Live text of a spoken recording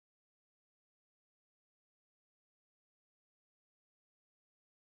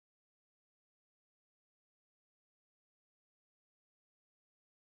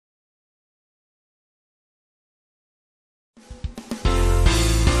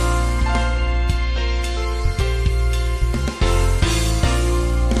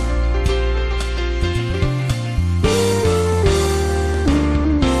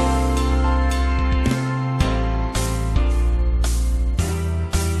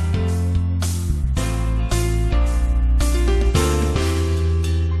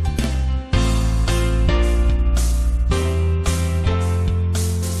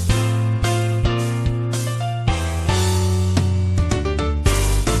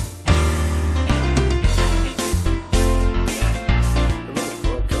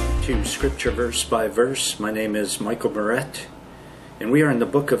scripture verse by verse. My name is Michael Meurett, and we are in the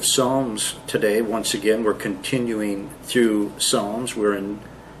book of Psalms today. Once again, we're continuing through Psalms. We're in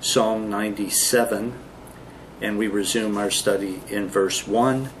Psalm 97, and we resume our study in verse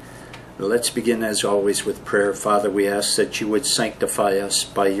 1. Let's begin, as always, with prayer. Father, we ask that you would sanctify us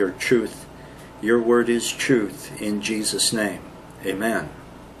by your truth. Your word is truth, in Jesus' name. Amen.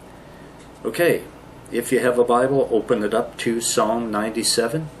 Okay, if you have a Bible, open it up to Psalm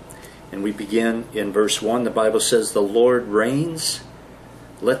 97. And we begin in verse 1. The Bible says, "The Lord reigns.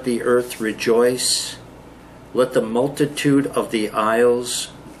 Let the earth rejoice. Let the multitude of the isles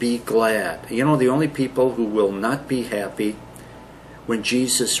be glad." You know, the only people who will not be happy when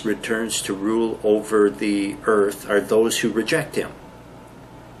Jesus returns to rule over the earth are those who reject him.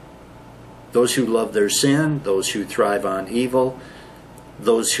 Those who love their sin, those who thrive on evil,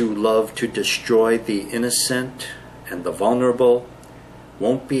 those who love to destroy the innocent and the vulnerable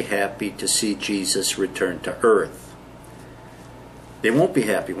won't be happy to see Jesus return to earth. They won't be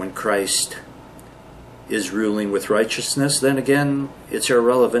happy when Christ is ruling with righteousness. Then again, it's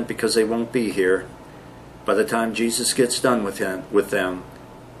irrelevant because they won't be here. By the time Jesus gets done with them,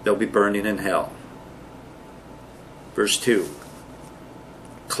 they'll be burning in hell. Verse 2.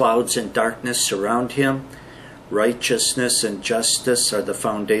 Clouds and darkness surround him. Righteousness and justice are the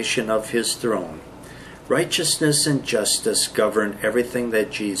foundation of his throne. Righteousness and justice govern everything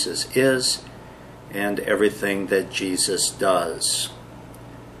that Jesus is and everything that Jesus does.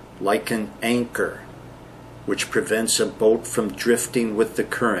 Like an anchor which prevents a boat from drifting with the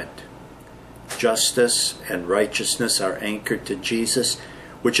current, justice and righteousness are anchored to Jesus,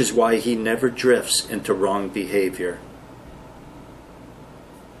 which is why he never drifts into wrong behavior.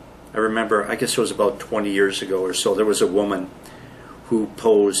 I remember, I guess it was about 20 years ago or so, there was a woman who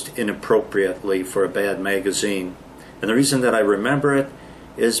posed inappropriately for a bad magazine. And the reason that I remember it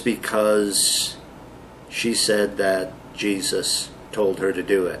is because she said that Jesus told her to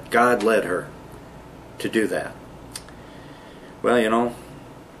do it. God led her to do that. Well, you know,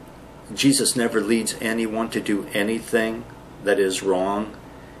 Jesus never leads anyone to do anything that is wrong,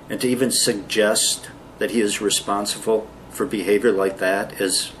 and to even suggest that he is responsible for behavior like that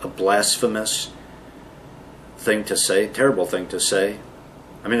is a blasphemous thing to say, terrible thing to say.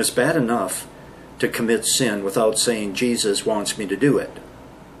 I mean, it's bad enough to commit sin without saying Jesus wants me to do it,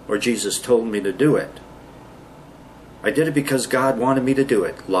 or Jesus told me to do it. I did it because God wanted me to do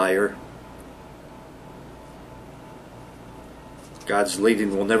it, liar. God's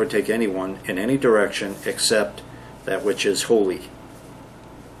leading will never take anyone in any direction except that which is holy.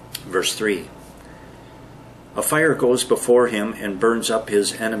 Verse 3. A fire goes before him and burns up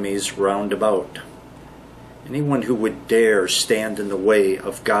his enemies round about. Anyone who would dare stand in the way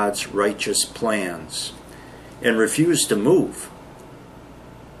of God's righteous plans and refuse to move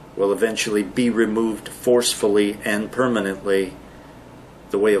will eventually be removed forcefully and permanently,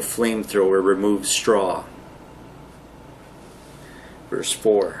 the way a flamethrower removes straw. Verse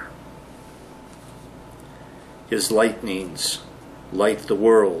 4. His lightnings light the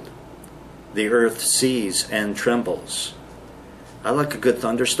world. The earth sees and trembles. I like a good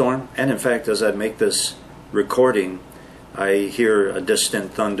thunderstorm, and in fact, as I make this recording, I hear a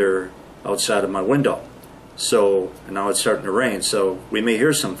distant thunder outside of my window. So now it's starting to rain, so we may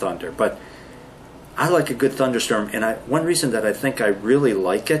hear some thunder. But I like a good thunderstorm, and one reason that I think I really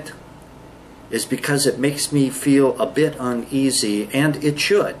like it is because it makes me feel a bit uneasy, and it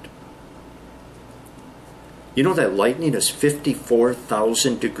should. You know that lightning is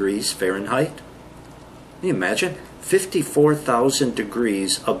 54,000 degrees Fahrenheit? Can you imagine? 54,000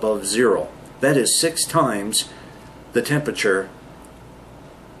 degrees above zero. That is 6 times the temperature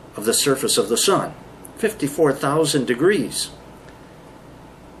of the surface of the sun. 54,000 degrees.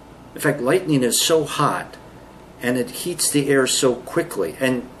 In fact, lightning is so hot and it heats the air so quickly.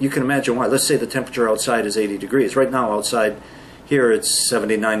 And you can imagine why. Let's say the temperature outside is 80 degrees. Right now outside here it's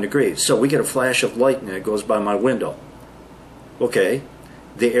 79 degrees. So we get a flash of lightning that goes by my window. Okay,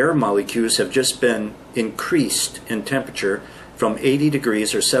 the air molecules have just been increased in temperature from 80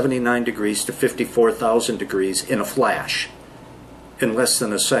 degrees or 79 degrees to 54,000 degrees in a flash, in less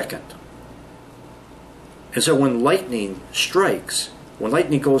than a second. And so when lightning strikes, when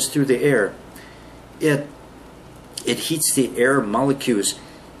lightning goes through the air, it heats the air molecules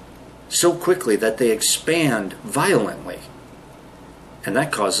so quickly that they expand violently. And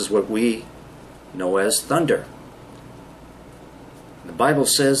that causes what we know as thunder. The Bible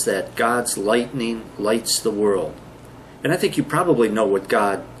says that God's lightning lights the world. And I think you probably know what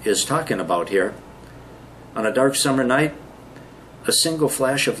God is talking about here. On a dark summer night, a single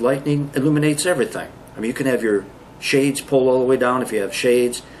flash of lightning illuminates everything. I mean, you can have your shades pulled all the way down if you have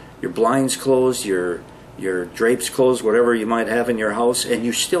shades. your blinds closed, your drapes closed, whatever you might have in your house, and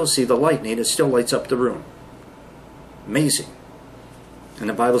you still see the lightning. It still lights up the room. Amazing. And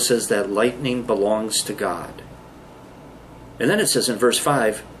the Bible says that lightning belongs to God. And then it says in verse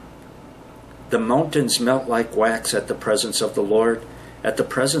 5, the mountains melt like wax at the presence of the Lord, at the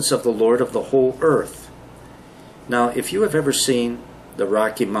presence of the Lord of the whole earth. Now, if you have ever seen the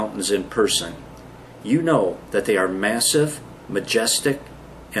Rocky Mountains in person, you know that they are massive, majestic,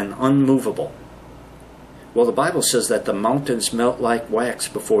 and unmovable. Well, the Bible says that the mountains melt like wax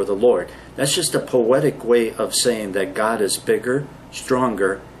before the Lord. That's just a poetic way of saying that God is bigger,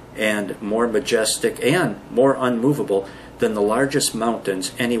 stronger, and more majestic and more unmovable than the largest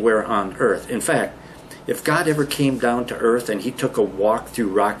mountains anywhere on earth. In fact, if God ever came down to earth and he took a walk through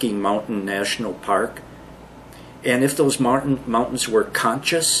Rocky Mountain National Park, and if those mountains were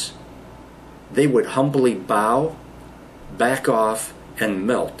conscious, they would humbly bow, back off, and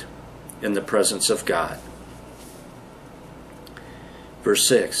melt in the presence of God. Verse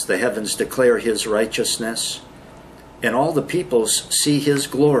 6, the heavens declare his righteousness, and all the peoples see his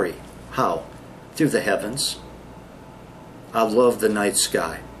glory. How? Through the heavens. I love the night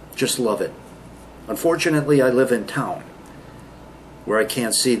sky. Just love it. Unfortunately, I live in town where I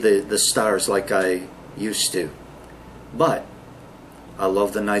can't see the stars like I used to. But I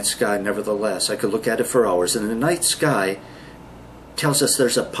love the night sky nevertheless. I could look at it for hours. And the night sky tells us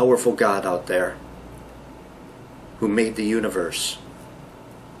there's a powerful God out there who made the universe.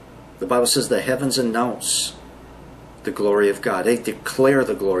 The Bible says the heavens announce the glory of God. They declare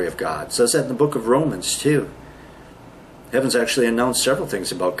the glory of God. It says that in the book of Romans too. Heavens actually announce several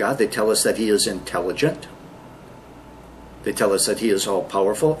things about God. They tell us that he is intelligent. They tell us that he is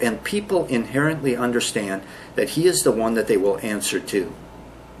all-powerful. And people inherently understand that he is the one that they will answer to.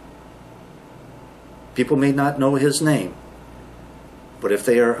 People may not know his name, but if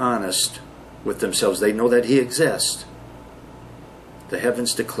they are honest with themselves, they know that he exists. The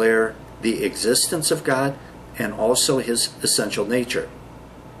heavens declare the existence of God and also his essential nature.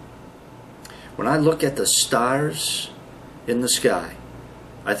 When I look at the stars in the sky,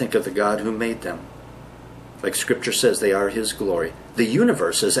 I think of the God who made them. Like Scripture says, they are his glory. The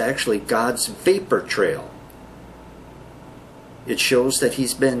universe is actually God's vapor trail. It shows that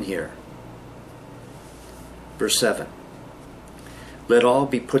he's been here. Verse 7. Let all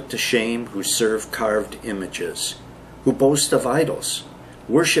be put to shame who serve carved images, who boast of idols.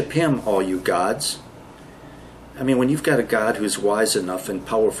 Worship him, all you gods. I mean, when you've got a God who's wise enough and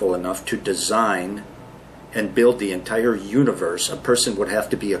powerful enough to design and build the entire universe, a person would have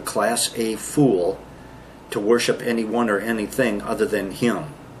to be a Class A fool to worship anyone or anything other than him.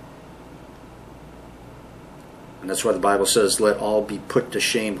 And that's why the Bible says, let all be put to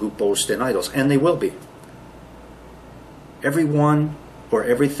shame who boast in idols. And they will be. Everyone or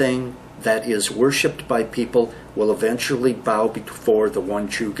everything that is worshipped by people will eventually bow before the one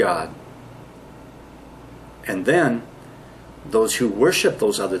true God. And then those who worship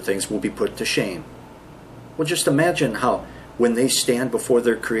those other things will be put to shame. Well, just imagine how when they stand before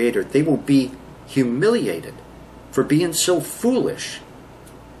their Creator, they will be humiliated for being so foolish,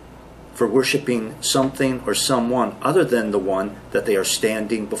 for worshiping something or someone other than the one that they are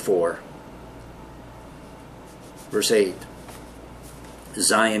standing before. Verse 8.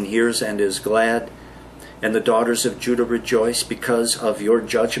 Zion hears and is glad, and the daughters of Judah rejoice because of your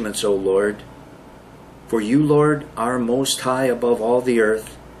judgments, O Lord. For you, Lord, are most high above all the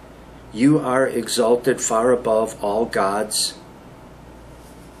earth. You are exalted far above all gods.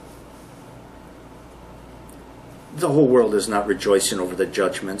 The whole world is not rejoicing over the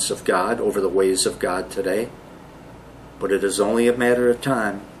judgments of God, over the ways of God today. But it is only a matter of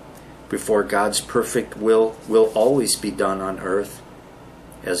time before God's perfect will always be done on earth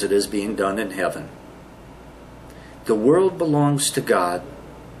as it is being done in heaven. The world belongs to God,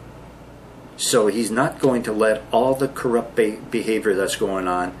 so he's not going to let all the corrupt behavior that's going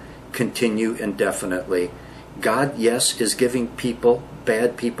on continue indefinitely. God, yes, is giving people,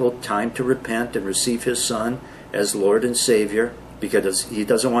 bad people, time to repent and receive his Son as Lord and Savior, because he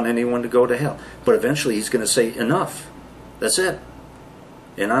doesn't want anyone to go to hell. But eventually he's going to say, enough. That's it.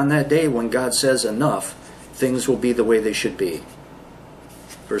 And on that day when God says enough, things will be the way they should be.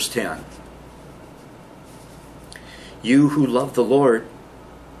 Verse 10. You who love the Lord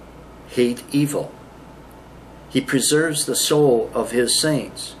hate evil. He preserves the soul of his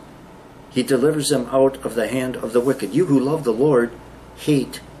saints. He delivers them out of the hand of the wicked. You who love the Lord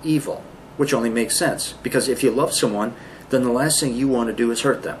hate evil. Which only makes sense, because if you love someone, then the last thing you want to do is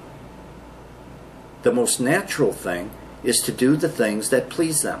hurt them. The most natural thing is to do the things that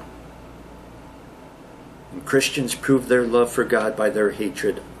please them. And Christians prove their love for God by their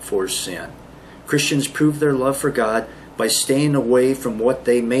hatred for sin. Christians prove their love for God by staying away from what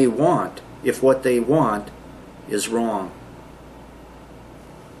they may want, if what they want is wrong.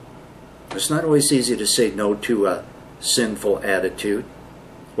 It's not always easy to say no to a sinful attitude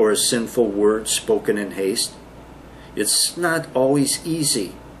or a sinful word spoken in haste. It's not always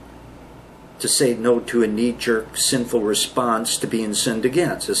easy to say no to a knee-jerk sinful response to being sinned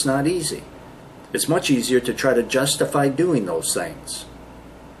against. It's not easy. It's much easier to try to justify doing those things.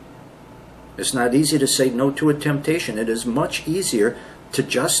 It's not easy to say no to a temptation. It is much easier to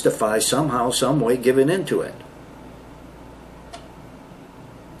justify somehow, some way giving into it.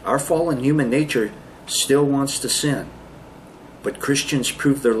 Our fallen human nature still wants to sin, but Christians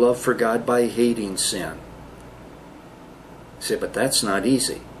prove their love for God by hating sin. You say, but that's not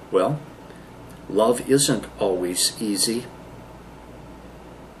easy. Well, love isn't always easy,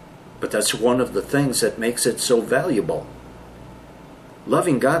 but that's one of the things that makes it so valuable.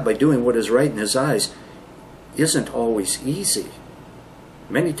 Loving God by doing what is right in His eyes isn't always easy.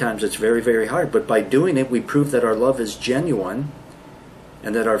 Many times it's very, very hard, but by doing it we prove that our love is genuine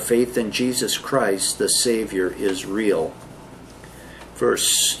and that our faith in Jesus Christ, the Savior, is real.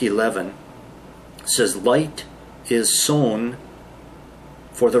 Verse 11 says, light is sown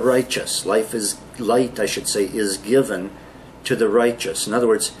for the righteous. Light, is given to the righteous. In other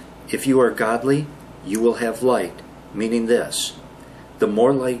words, if you are godly, you will have light. Meaning this, the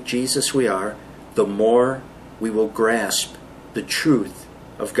more like Jesus we are, the more we will grasp the truth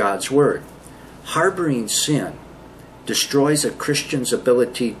of God's Word. Harboring sin destroys a Christian's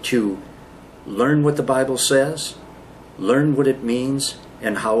ability to learn what the Bible says, learn what it means,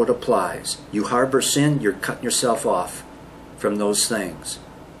 and how it applies. You harbor sin, you're cutting yourself off from those things.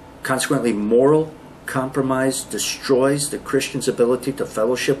 Consequently, moral compromise destroys the Christian's ability to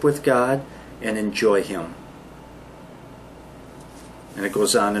fellowship with God and enjoy Him. And it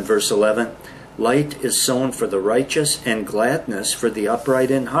goes on in verse 11, light is sown for the righteous and gladness for the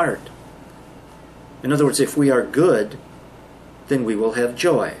upright in heart. In other words, if we are good, then we will have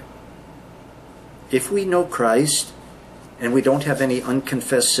joy. If we know Christ and we don't have any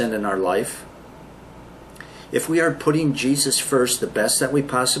unconfessed sin in our life, if we are putting Jesus first the best that we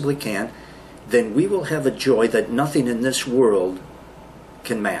possibly can, then we will have a joy that nothing in this world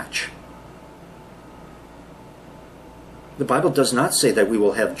can match. The Bible does not say that we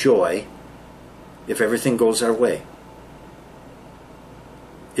will have joy if everything goes our way,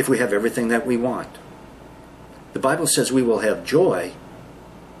 if we have everything that we want. The Bible says we will have joy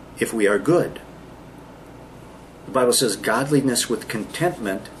if we are good. The Bible says godliness with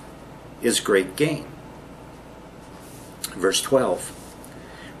contentment is great gain. Verse 12,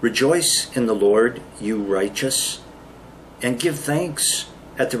 rejoice in the Lord, you righteous, and give thanks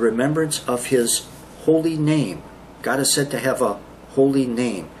at the remembrance of His holy name. God is said to have a holy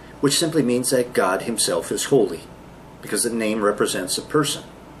name, which simply means that God Himself is holy, because the name represents a person.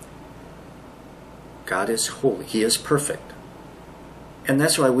 God is holy. He is perfect. And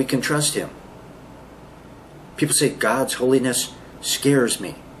that's why we can trust Him. People say God's holiness scares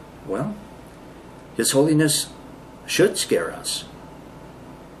me. Well, His holiness should scare us,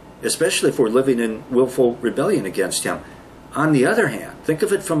 especially if we're living in willful rebellion against Him. On the other hand, think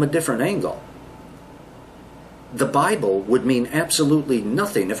of it from a different angle. The Bible would mean absolutely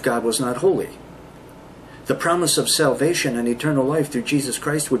nothing if God was not holy. The promise of salvation and eternal life through Jesus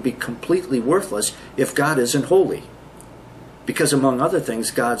Christ would be completely worthless if God isn't holy. Because among other things,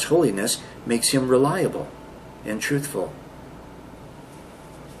 God's holiness makes Him reliable and truthful.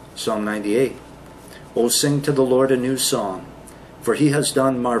 Psalm 98. O sing to the Lord a new song, for He has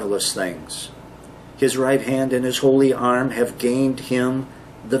done marvelous things. His right hand and His holy arm have gained Him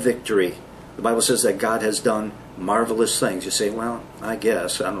the victory. The Bible says that God has done marvelous things. You say, well, I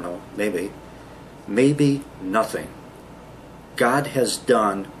guess, I don't know, maybe. Maybe nothing. God has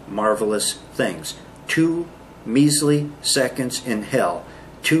done marvelous things. 2 measly seconds in hell,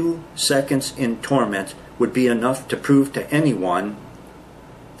 2 seconds in torment would be enough to prove to anyone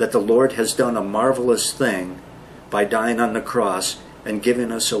that the Lord has done a marvelous thing by dying on the cross and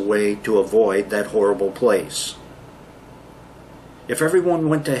giving us a way to avoid that horrible place. If everyone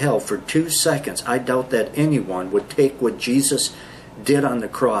went to hell for 2 seconds, I doubt that anyone would take what Jesus did on the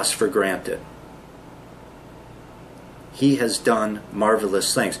cross for granted. He has done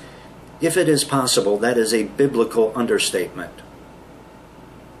marvelous things. If it is possible, that is a biblical understatement.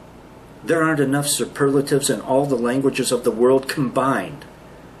 There aren't enough superlatives in all the languages of the world combined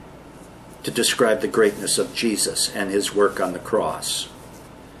to describe the greatness of Jesus and His work on the cross.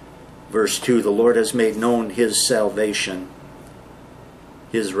 Verse 2, the Lord has made known His salvation.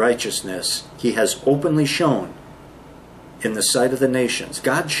 his righteousness he has openly shown in the sight of the nations.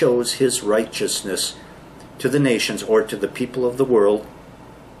 God shows his righteousness to the nations, or to the people of the world,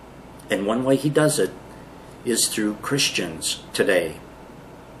 and one way he does it is through Christians today.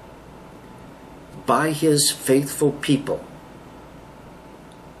 By his faithful people,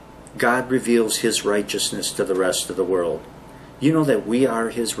 God reveals his righteousness to the rest of the world. You know that we are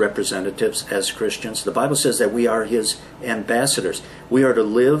his representatives as Christians. The Bible says that we are his ambassadors. We are to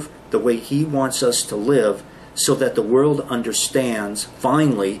live the way he wants us to live, so that the world understands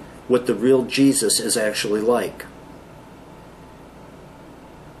finally what the real Jesus is actually like.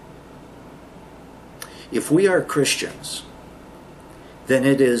 If we are Christians, then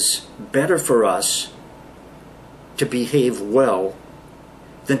it is better for us to behave well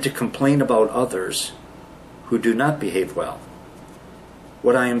than to complain about others who do not behave well.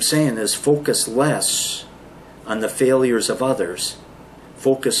 What I am saying is, focus less on the failures of others.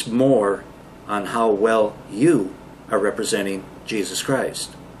 Focus more on how well you are representing Jesus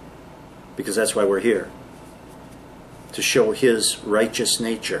Christ. Because that's why we're here. To show his righteous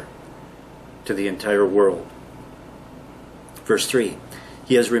nature to the entire world. Verse 3.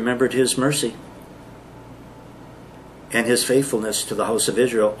 He has remembered his mercy and his faithfulness to the house of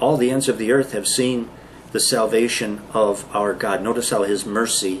Israel. All the ends of the earth have seen the salvation of our God. Notice how his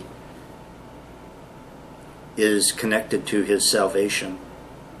mercy is connected to his salvation.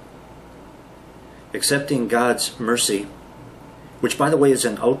 Accepting God's mercy, which by the way is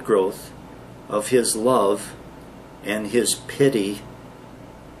an outgrowth of his love and his pity,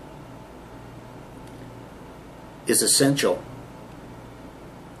 is essential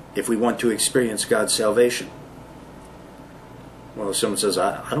if we want to experience God's salvation. Well, if someone says,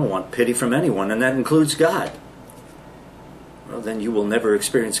 I don't want pity from anyone, and that includes God, well, then you will never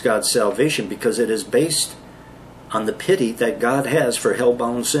experience God's salvation, because it is based on the pity that God has for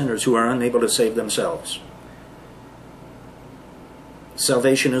hell-bound sinners who are unable to save themselves.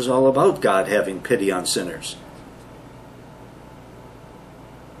 Salvation is all about God having pity on sinners.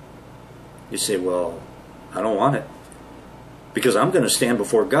 You say, well, I don't want it, because I'm going to stand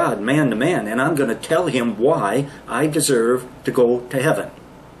before God man to man, and I'm going to tell him why I deserve to go to heaven.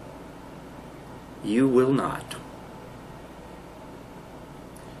 You will not.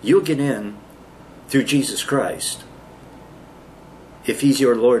 You'll get in through Jesus Christ if he's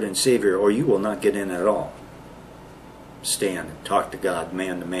your Lord and Savior, or you will not get in at all. Stand and talk to God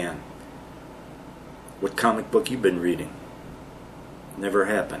man to man. What comic book you've been reading? Never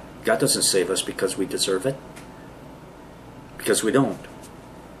happened. God doesn't save us because we deserve it. Because we don't.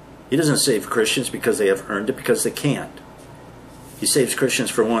 He doesn't save Christians because they have earned it, because they can't. He saves Christians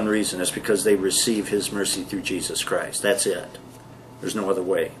for one reason. It's because they receive his mercy through Jesus Christ. That's it. There's no other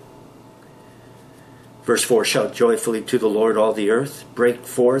way. Verse 4, shout joyfully to the Lord, all the earth. Break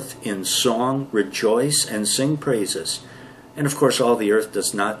forth in song, rejoice, and sing praises. And of course, all the earth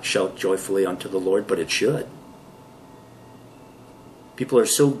does not shout joyfully unto the Lord, but it should. People are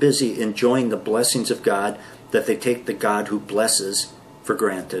so busy enjoying the blessings of God that they take the God who blesses for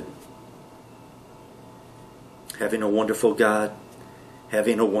granted. Having a wonderful God,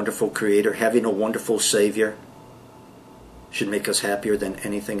 having a wonderful Creator, having a wonderful Savior should make us happier than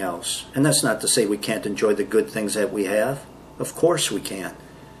anything else. And that's not to say we can't enjoy the good things that we have. Of course we can.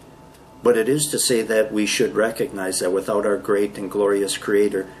 But it is to say that we should recognize that without our great and glorious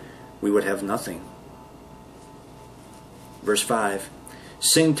Creator, we would have nothing. Verse 5,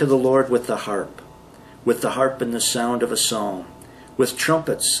 sing to the Lord with the harp and the sound of a psalm, with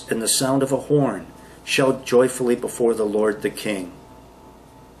trumpets and the sound of a horn. Shout joyfully before the Lord the King.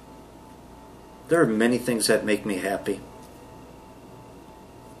 There are many things that make me happy,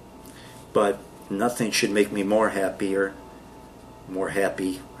 but nothing should make me more happy,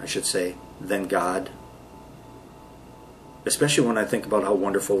 I should say, than God. Especially when I think about how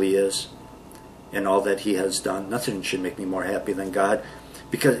wonderful he is and all that he has done. Nothing should make me more happy than God.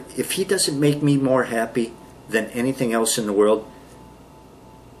 Because if he doesn't make me more happy than anything else in the world,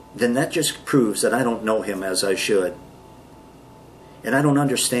 then that just proves that I don't know him as I should. And I don't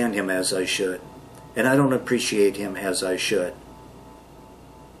understand him as I should. And I don't appreciate him as I should.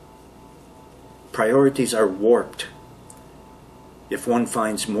 Priorities are warped if one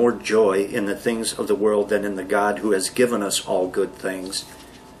finds more joy in the things of the world than in the God who has given us all good things,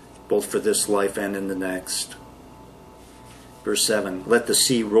 both for this life and in the next. Verse 7, let the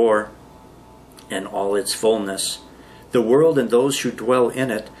sea roar and all its fullness, the world and those who dwell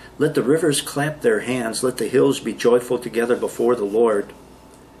in it. Let the rivers clap their hands, let the hills be joyful together before the Lord.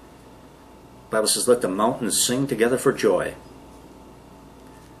 The Bible says, let the mountains sing together for joy.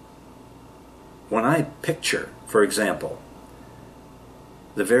 When I picture, for example,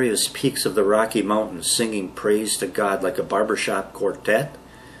 the various peaks of the Rocky Mountains singing praise to God like a barbershop quartet,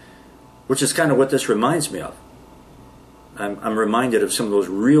 which is kind of what this reminds me of. I'm reminded of some of those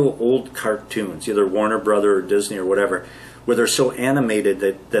real old cartoons, either Warner Brother or Disney or whatever, where they're so animated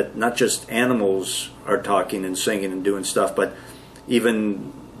that not just animals are talking and singing and doing stuff, but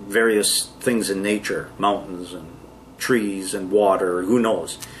even various things in nature, mountains and trees and water, who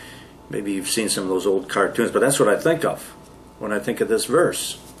knows. Maybe you've seen some of those old cartoons, but that's what I think of when I think of this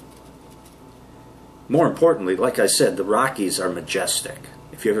verse. More importantly, like I said, the Rockies are majestic.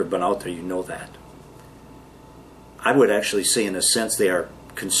 If you've ever been out there, you know that. I would actually say, in a sense, they are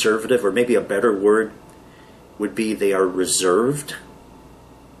conservative, or maybe a better word would be they are reserved,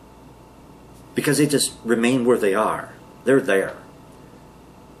 because they just remain where they are. They're there.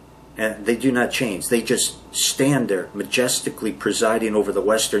 And they do not change. They just stand there majestically presiding over the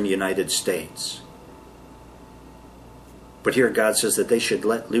western United States. But here God says that they should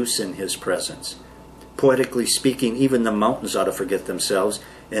let loose in His presence. Poetically speaking, even the mountains ought to forget themselves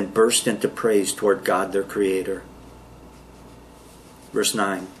and burst into praise toward God, their Creator. Verse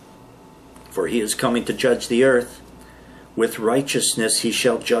 9, for He is coming to judge the earth. With righteousness He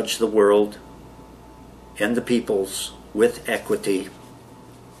shall judge the world and the peoples with equity.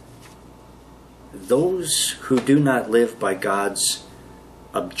 Those who do not live by God's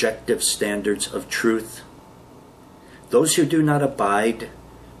objective standards of truth, those who do not abide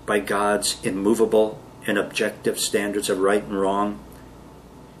by God's immovable and objective standards of right and wrong,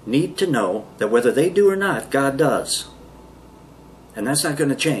 need to know that whether they do or not, God does. And that's not going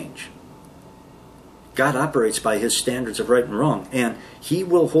to change. God operates by His standards of right and wrong, and He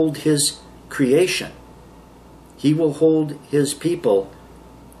will hold His creation, He will hold His people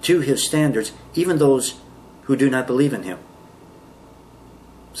to His standards, even those who do not believe in Him.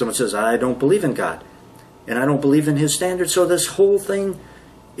 Someone says, I don't believe in God, and I don't believe in His standards, so this whole thing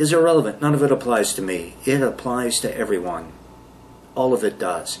is irrelevant. None of it applies to me. It applies to everyone. All of it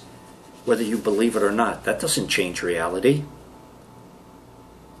does. Whether you believe it or not, that doesn't change reality.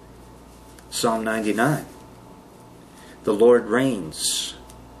 Psalm 99. The Lord reigns.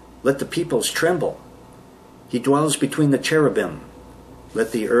 Let the peoples tremble. He dwells between the cherubim.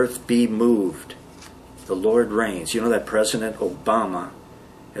 Let the earth be moved. The Lord reigns. You know that President Obama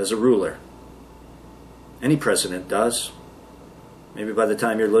is a ruler. Any president does. Maybe by the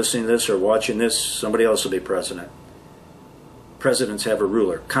time you're listening to this or watching this, somebody else will be president. Presidents have a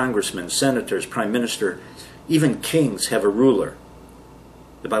ruler. Congressmen, senators, prime minister, even kings have a ruler.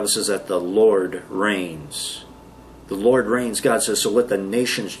 The Bible says that the Lord reigns. The Lord reigns, God says, so let the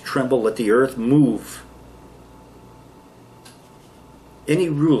nations tremble, let the earth move. Any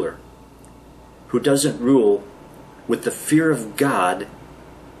ruler who doesn't rule with the fear of God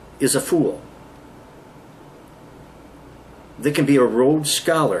is a fool. They can be a Rhodes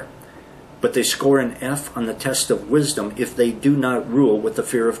Scholar, but they score an F on the test of wisdom if they do not rule with the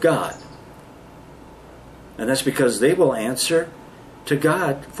fear of God. And that's because they will answer to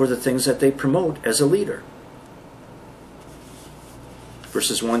God for the things that they promote as a leader.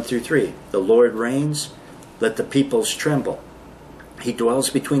 Verses 1 through 3. The Lord reigns, let the peoples tremble. He dwells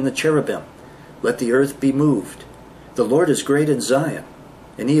between the cherubim. Let the earth be moved. The Lord is great in Zion,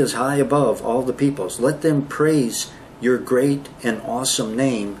 and He is high above all the peoples. Let them praise your great and awesome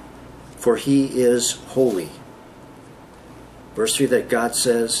name, for He is holy. Verse 3 that God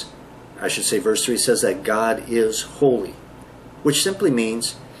says, verse 3 says that God is holy, which simply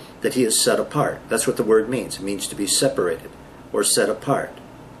means that He is set apart. That's what the word means. It means to be separated or set apart,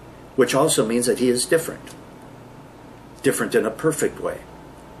 which also means that He is different. Different in a perfect way.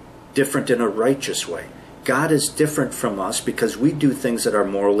 Different in a righteous way. God is different from us because we do things that are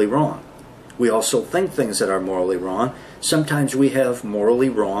morally wrong. We also think things that are morally wrong. Sometimes we have morally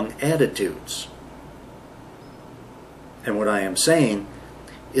wrong attitudes. And what I am saying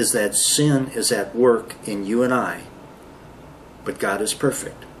is that sin is at work in you and I. But God is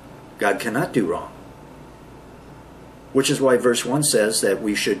perfect. God cannot do wrong. Which is why verse 1 says that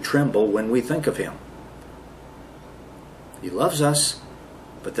we should tremble when we think of Him. He loves us,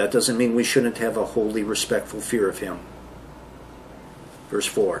 but that doesn't mean we shouldn't have a holy, respectful fear of Him. Verse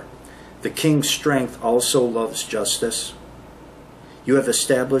 4. The king's strength also loves justice. You have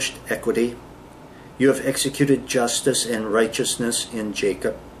established equity. You have executed justice and righteousness in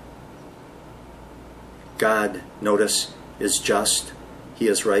Jacob. God, notice, is just. He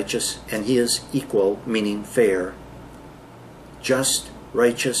is righteous, and He is equal, meaning fair. Just,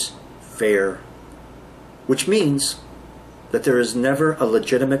 righteous, fair. Which means that there is never a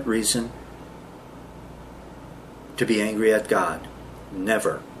legitimate reason to be angry at God.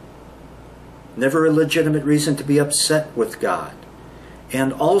 Never. Never a legitimate reason to be upset with God.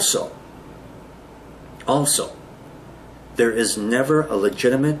 And also, there is never a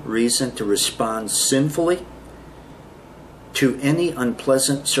legitimate reason to respond sinfully to any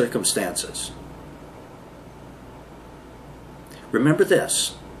unpleasant circumstances. Remember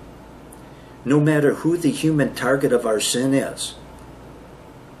this: no matter who the human target of our sin is,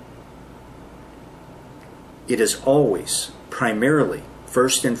 it is always, primarily,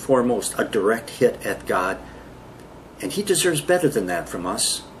 first and foremost, a direct hit at God. And He deserves better than that from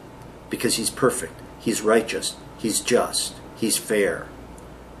us, because He's perfect, He's righteous, He's just, He's fair.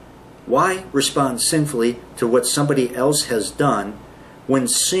 Why respond sinfully to what somebody else has done when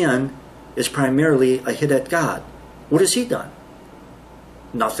sin is primarily a hit at God? What has He done?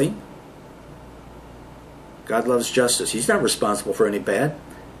 Nothing. God loves justice. He's not responsible for any bad,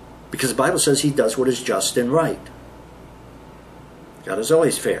 because the Bible says He does what is just and right. God is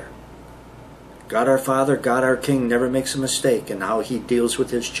always fair. God our Father, God our King, never makes a mistake in how He deals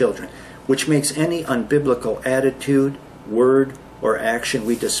with His children, which makes any unbiblical attitude, word, or action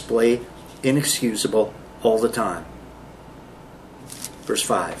we display inexcusable all the time. Verse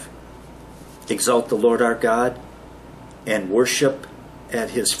 5. Exalt the Lord our God and worship at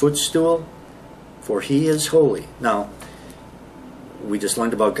His footstool, for He is holy. Now, we just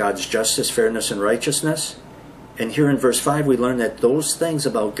learned about God's justice, fairness, and righteousness. And here in verse 5 we learn that those things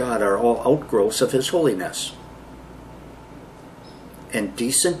about God are all outgrowths of His holiness. And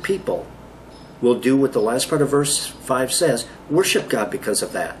decent people will do what the last part of verse 5 says: worship God because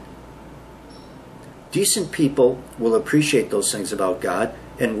of that. Decent people will appreciate those things about God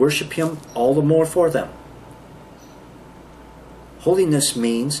and worship Him all the more for them. Holiness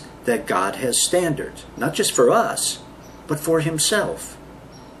means that God has standards, not just for us, but for Himself.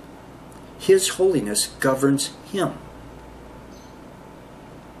 His holiness governs Him.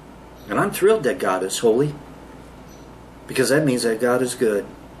 And I'm thrilled that God is holy, because that means that God is good.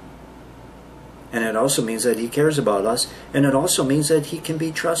 And it also means that He cares about us, and it also means that He can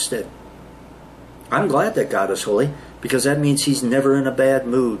be trusted. I'm glad that God is holy, because that means He's never in a bad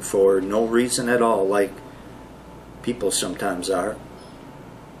mood for no reason at all, like people sometimes are.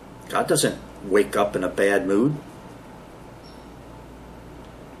 God doesn't wake up in a bad mood.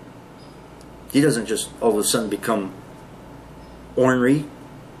 He doesn't just all of a sudden become ornery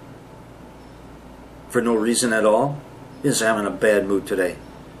for no reason at all. He's having a bad mood today.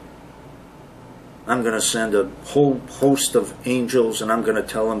 I'm going to send a whole host of angels, and I'm going to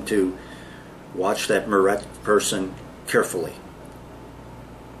tell them to watch that Meurett person carefully.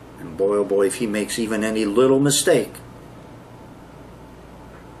 And boy, oh boy, if he makes even any little mistake,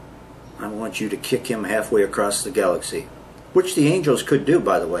 I want you to kick him halfway across the galaxy. Which the angels could do,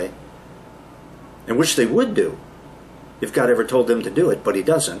 by the way. And which they would do if God ever told them to do it, but He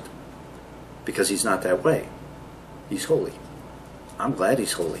doesn't, because He's not that way. He's holy. I'm glad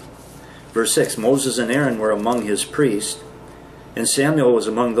He's holy. Verse 6, Moses and Aaron were among His priests, and Samuel was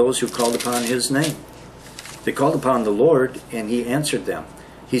among those who called upon His name. They called upon the Lord, and He answered them.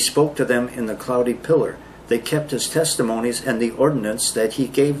 He spoke to them in the cloudy pillar. They kept His testimonies and the ordinance that He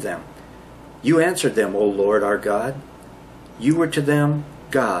gave them. You answered them, O Lord our God. You were to them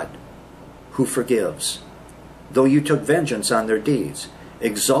God, who forgives, though you took vengeance on their deeds.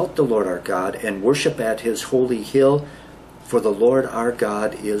 Exalt the Lord our God and worship at His holy hill, for the Lord our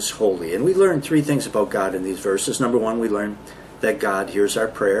God is holy. And we learn three things about God in these verses. Number one, we learn that God hears our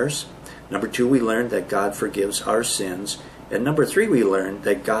prayers. Number two, we learn that God forgives our sins. And number three, we learn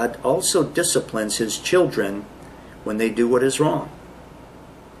that God also disciplines His children when they do what is wrong.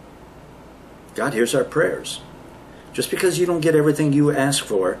 God hears our prayers. Just because you don't get everything you ask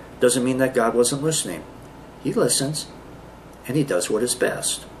for doesn't mean that God wasn't listening. He listens, and He does what is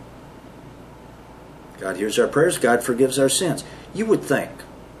best. God hears our prayers. God forgives our sins. You would think,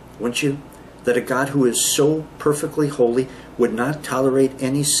 wouldn't you, that a God who is so perfectly holy would not tolerate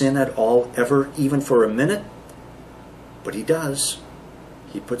any sin at all, ever, even for a minute? But He does.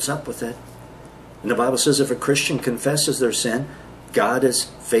 He puts up with it. And the Bible says if a Christian confesses their sin, God is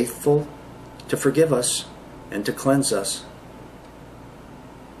faithful to forgive us and to cleanse us.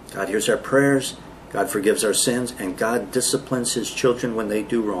 God hears our prayers, God forgives our sins, and God disciplines His children when they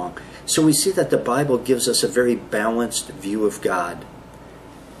do wrong. So we see that the Bible gives us a very balanced view of God.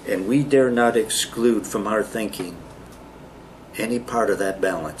 And we dare not exclude from our thinking any part of that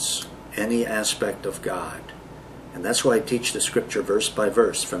balance, any aspect of God. And that's why I teach the Scripture verse by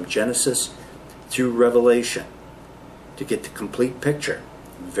verse, from Genesis through Revelation, to get the complete picture.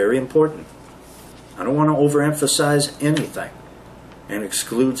 Very important. I don't want to overemphasize anything and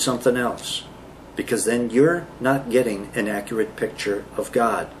exclude something else, because then you're not getting an accurate picture of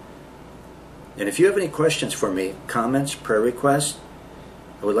God. And if you have any questions for me, comments, prayer requests,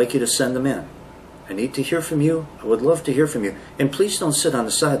 I would like you to send them in. I need to hear from you. I would love to hear from you. And please don't sit on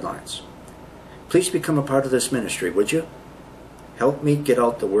the sidelines. Please become a part of this ministry, would you? Help me get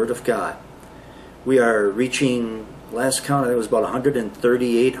out the Word of God. We are reaching, last count, it was about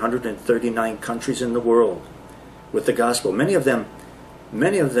 138, 139 countries in the world with the gospel. Many of them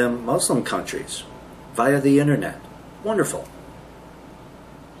Muslim countries, via the internet. Wonderful.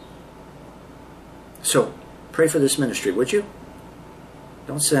 So, pray for this ministry, would you?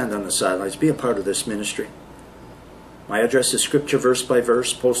 Don't stand on the sidelines. Be a part of this ministry. My address is Scripture Verse by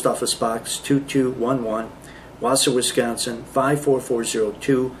Verse, Post Office Box 2211, Wausau, Wisconsin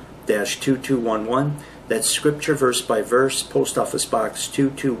 54402-2211. That's Scripture Verse by Verse, Post Office Box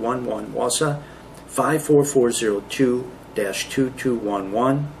 2211, Wausau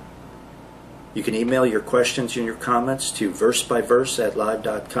 54402-2211. You can email your questions and your comments to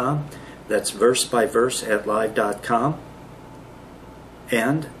versebyverse@live.com. That's versebyverse@live.com.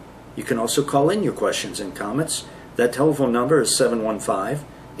 And you can also call in your questions and comments. That telephone number is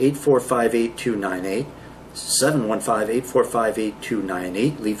 715-845-8298.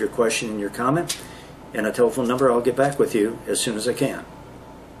 715-845-8298. Leave your question and your comment. And a telephone number, I'll get back with you as soon as I can.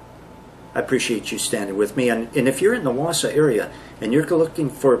 I appreciate you standing with me. And if you're in the Wausau area and you're looking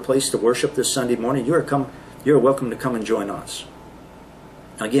for a place to worship this Sunday morning, you're welcome to come and join us.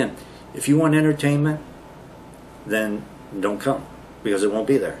 Again, if you want entertainment, then don't come, because it won't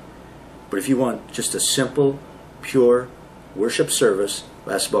be there. But if you want just a simple, pure worship service,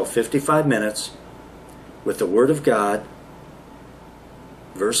 lasts about 55 minutes, with the Word of God,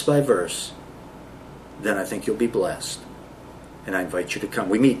 verse by verse, then I think you'll be blessed. And I invite you to come.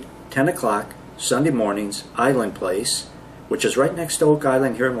 We meet 10 o'clock Sunday mornings, Island Place, which is right next to Oak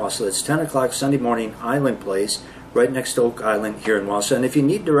Island here in Wausau. It's 10 o'clock Sunday morning, Island Place, right next to Oak Island here in Wausau. And if you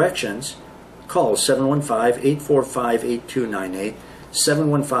need directions, call 715-845-8298,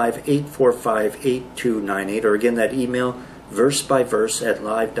 715-845-8298, or again, that email,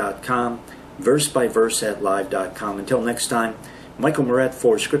 versebyverse@live.com, versebyverse@live.com. Until next time, Michael Meurett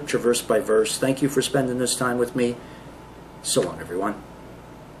for Scripture Verse by Verse. Thank you for spending this time with me. So long, everyone.